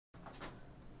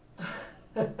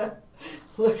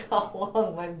Look how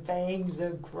long my bangs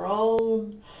have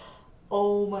grown.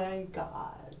 Oh my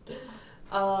God.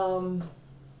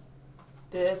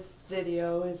 This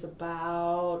video is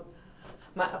about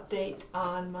my update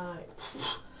on my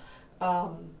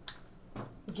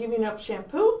giving up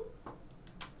shampoo.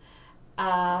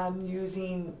 I'm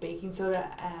using baking soda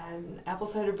and apple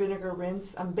cider vinegar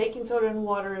rinse. Baking soda and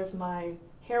water as my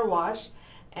hair wash,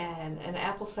 and an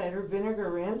apple cider vinegar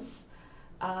rinse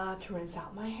to rinse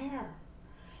out my hair.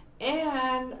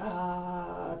 And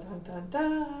dun, dun,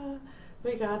 dun,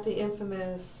 we got the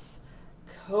infamous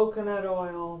coconut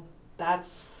oil.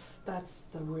 That's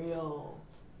the real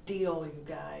deal, you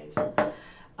guys.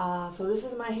 So this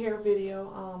is my hair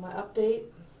video, my update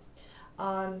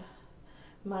on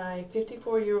my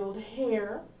 54-year-old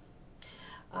hair.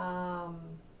 Let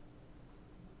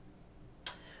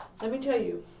me tell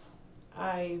you,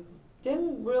 I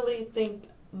didn't really think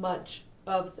much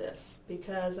of this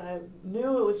because I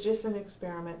knew it was just an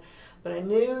experiment, but I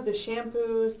knew the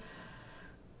shampoos,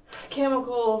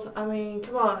 chemicals, I mean,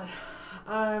 come on,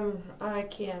 I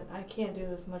can't do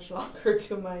this much longer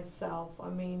to myself. I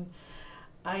mean,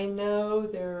 I know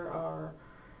there are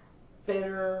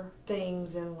better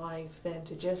things in life than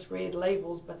to just read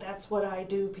labels, but that's what I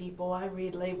do, people. I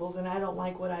read labels and I don't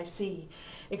like what I see,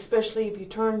 especially if you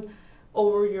turn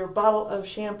over your bottle of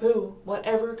shampoo,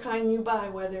 whatever kind you buy,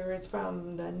 whether it's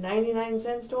from the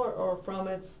 99-cent store or from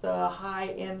the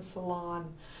high-end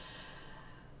salon.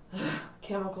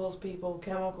 Chemicals, people,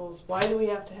 chemicals. Why do we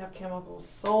have to have chemicals?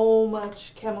 So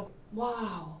much chemical.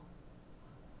 Wow.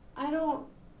 I don't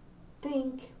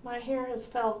think my hair has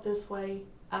felt this way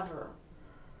ever.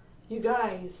 You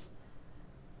guys,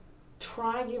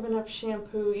 try giving up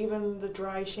shampoo, even the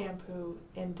dry shampoo,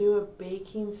 and do a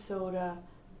baking soda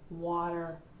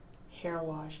water hair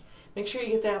wash. Make sure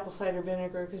you get the apple cider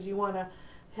vinegar because you want to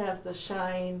have the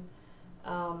shine.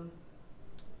 Oh,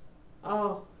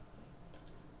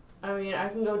 I mean, I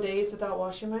can go days without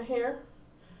washing my hair,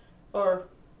 or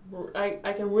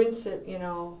I can rinse it, you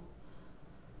know.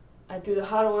 I do the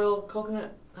hot oil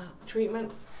coconut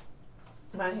treatments.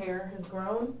 My hair has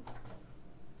grown.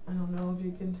 I don't know if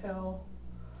you can tell.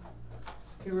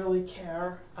 If you really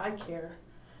care. I care.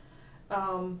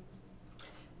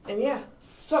 And yeah,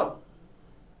 so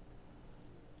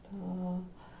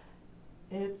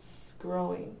it's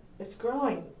growing. It's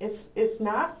growing. It's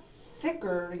not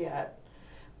thicker yet,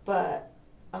 but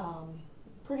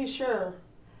pretty sure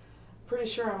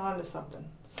I'm onto something.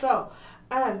 So,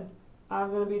 and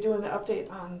I'm going to be doing the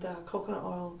update on the coconut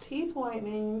oil teeth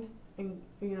whitening, and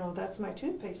you know, that's my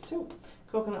toothpaste too,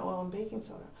 coconut oil and baking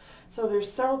soda. So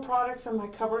there's several products in my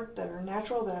cupboard that are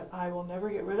natural that I will never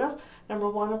get rid of. Number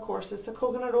one, of course, is the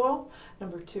coconut oil.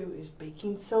 Number two is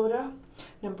baking soda.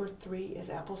 Number three is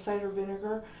apple cider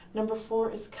vinegar. Number four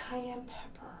is cayenne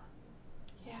pepper.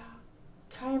 Yeah,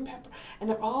 cayenne pepper. And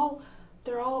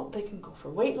they can go for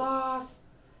weight loss.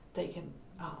 They can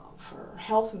for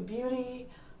health and beauty.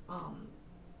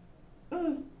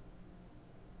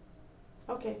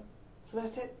 Okay, so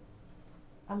that's it.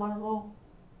 I'm on a roll.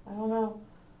 I don't know.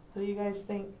 What do you guys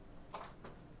think?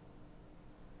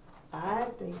 I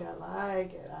think I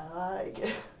like it. I like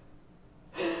it.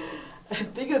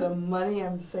 Think of the money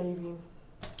I'm saving.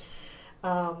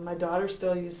 My daughter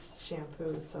still uses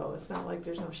shampoo, so it's not like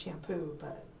there's no shampoo,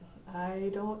 but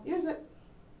I don't use it.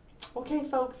 Okay,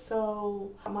 folks,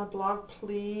 so on my blog,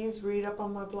 please read up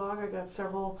on my blog. I got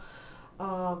several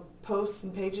posts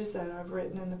and pages that I've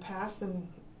written in the past, and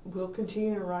will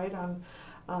continue to write on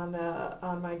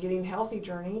my getting healthy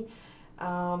journey.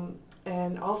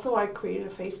 And also I created a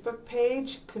Facebook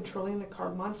page, Controlling the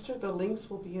Carb Monster. The links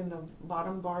will be in the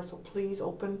bottom bar, so please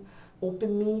open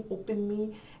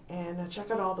me and check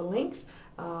out all the links.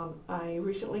 I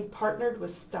recently partnered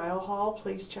with StyleHaul.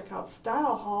 Please check out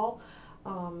StyleHaul.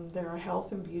 They're a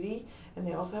health and beauty, and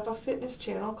they also have a fitness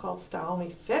channel called Style Me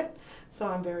Fit. So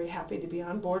I'm very happy to be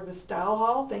on board with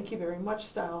StyleHaul. Thank you very much,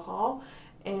 StyleHaul.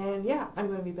 And yeah, I'm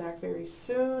going to be back very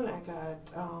soon. I got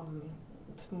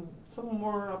some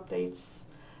more updates.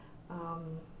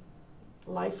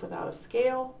 Life without a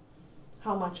scale,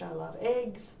 how much I love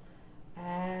eggs,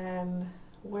 and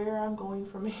where I'm going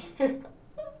from here.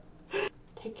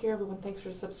 Take care, everyone. Thanks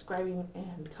for subscribing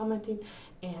and commenting,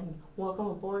 and welcome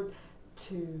aboard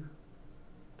to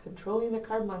Controlling the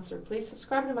Carb Monster. Please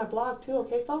subscribe to my blog too,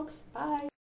 okay, folks? Bye.